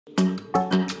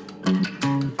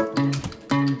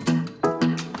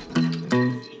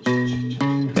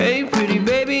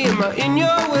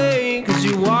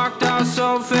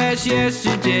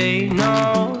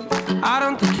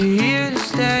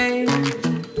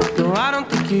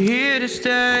you're here to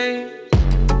stay.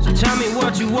 So tell me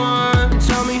what you want,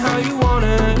 tell me how you want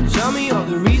it. Tell me all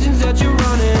the reasons that you're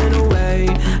running away.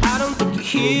 I don't think you're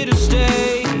here to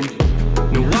stay.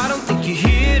 No, I don't think you're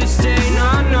here to stay.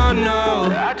 No, no, no.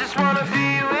 I just wanna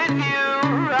be with you.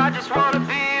 I just wanna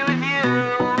be with you,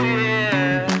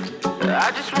 yeah.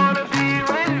 I just wanna be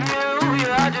with you.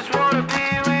 Yeah, I just wanna be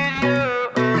with you.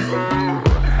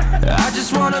 I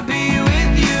just wanna be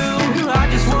with you. I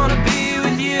just wanna be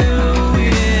with you,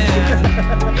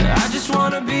 yeah. I just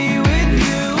wanna be with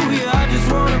you. Yeah, I just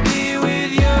wanna be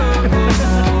with you.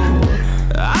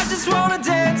 I just wanna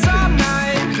dance all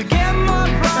night, forget my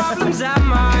problems, I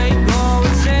might go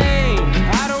insane.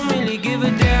 I don't really give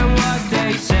a damn what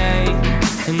they say.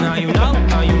 And now you know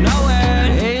it.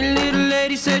 Hey, little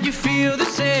lady said you feel the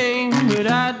same, but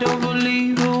I don't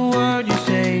believe a word you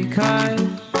say, 'cause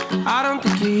I don't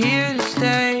think you're here to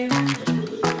stay.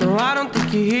 No, I don't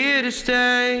think you're here to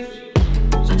stay.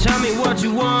 So tell me what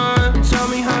you want, tell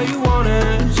me how you want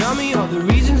it. Tell me all the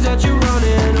reasons that you're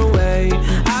running away.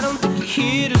 I don't think you're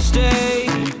here to stay.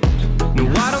 No,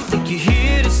 I don't think you're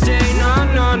here to stay. No,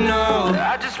 no, no.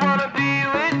 I just wanna be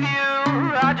with you.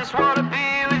 I just wanna be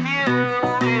with you,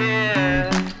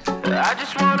 yeah. I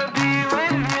just wanna be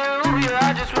with you. Yeah,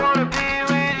 I just wanna be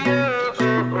with you.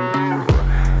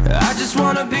 I just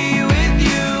wanna be with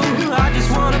you. I just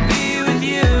wanna be with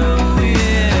you,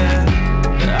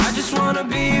 yeah. I just wanna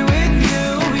be with you.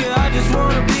 Yeah, I just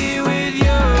wanna be with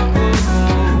you.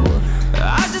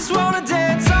 I just wanna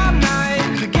dance all night,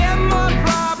 forget my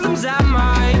problems, I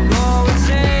might go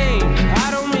insane. I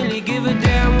don't really give a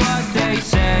damn what they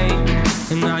say.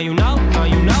 And now you know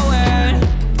it.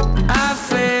 I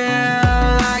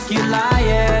feel like you're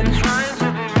lying, trying to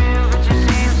be real, but you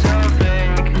seem so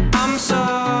fake. I'm so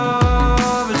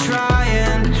over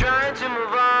trying to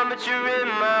move on, but you're in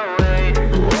my way.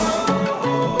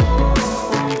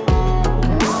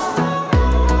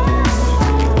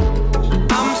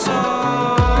 I'm so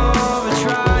over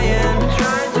trying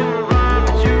to move on,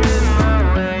 but you're in my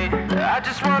way. I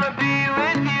just wanna be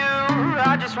with you.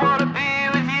 I just wanna be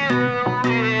with you,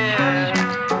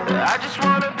 yeah. I just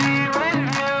wanna be with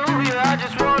you. Yeah, I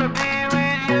just wanna be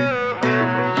with you.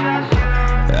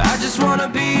 I just wanna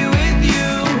be with you.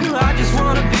 I just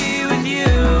wanna be with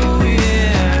you,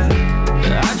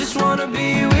 yeah. I just wanna be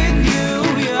with you.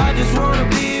 Yeah, I just wanna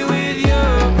be with you.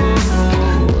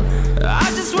 I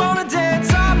just wanna dance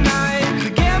all night,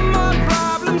 forget my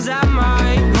problems, I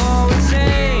might go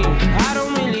insane. I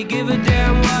don't really give a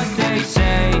damn what they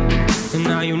say. And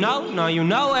now you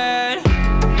know it.